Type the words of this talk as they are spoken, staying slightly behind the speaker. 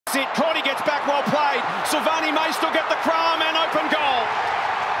Cordy gets back, well played. Silvagni may still get the crumb and open goal.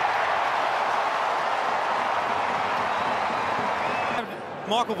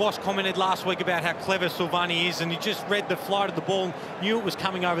 Michael Voss commented last week about how clever Silvagni is, and he just read the flight of the ball, knew it was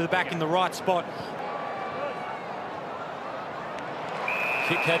coming over the back in the right spot.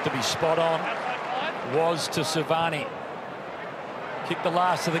 Kick had to be spot on. Was to Silvagni. Kicked the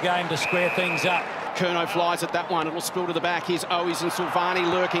last of the game to square things up. Curnow flies at that one. It'll spill to the back. Here's Owies and Silvagni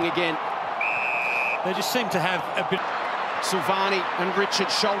lurking again. They just seem to have a bit... Silvagni and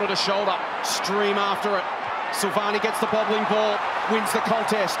Richards shoulder to shoulder. Stream after it. Silvagni gets the bobbling ball. Wins the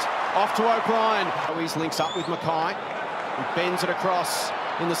contest. Off to O'Brien. Owies links up with Mackay. He bends it across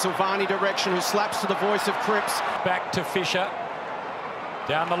in the Silvagni direction, who slaps to the voice of Cripps. Back to Fisher.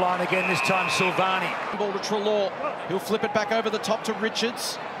 Down the line again, this time Silvagni. Ball to Treloar. He'll flip it back over the top to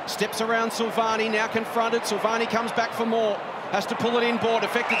Richards. Steps around Silvagni, now confronted. Silvagni comes back for more. Has to pull it inboard,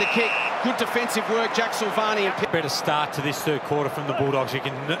 affected the kick. Good defensive work, Jack Silvagni. And better start to this third quarter from the Bulldogs.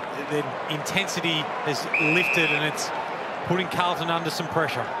 The intensity has lifted and it's putting Carlton under some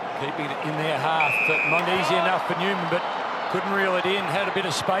pressure. Keeping it in their half, but not easy enough for Newman, but couldn't reel it in. Had a bit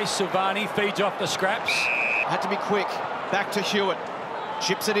of space. Silvagni feeds off the scraps. Had to be quick. Back to Hewitt.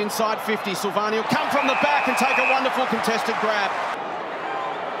 Chips it inside 50. Silvagni will come from the back and take a wonderful contested grab.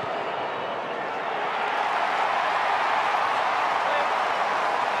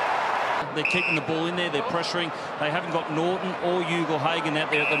 They're keeping the ball in there, they're pressuring. They haven't got Norton or Ugle-Hagan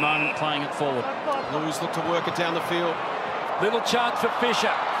out there at the moment playing it forward. Blues look to work it down the field. Little chance for Fisher.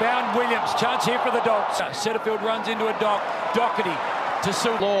 Found Williams. Chance here for the Dogs. Setterfield runs into a dog. Doherty to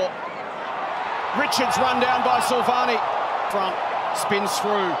Silvagni. Richards run down by Silvagni. Front. Spins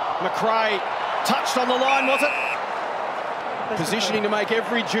through. McRae touched on the line, was it? Positioning to make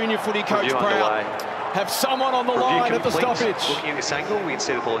every junior footy coach proud. Have someone on the line at the stoppage. Looking at this angle, we can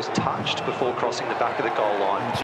see the ball is touched before crossing the back of the goal line.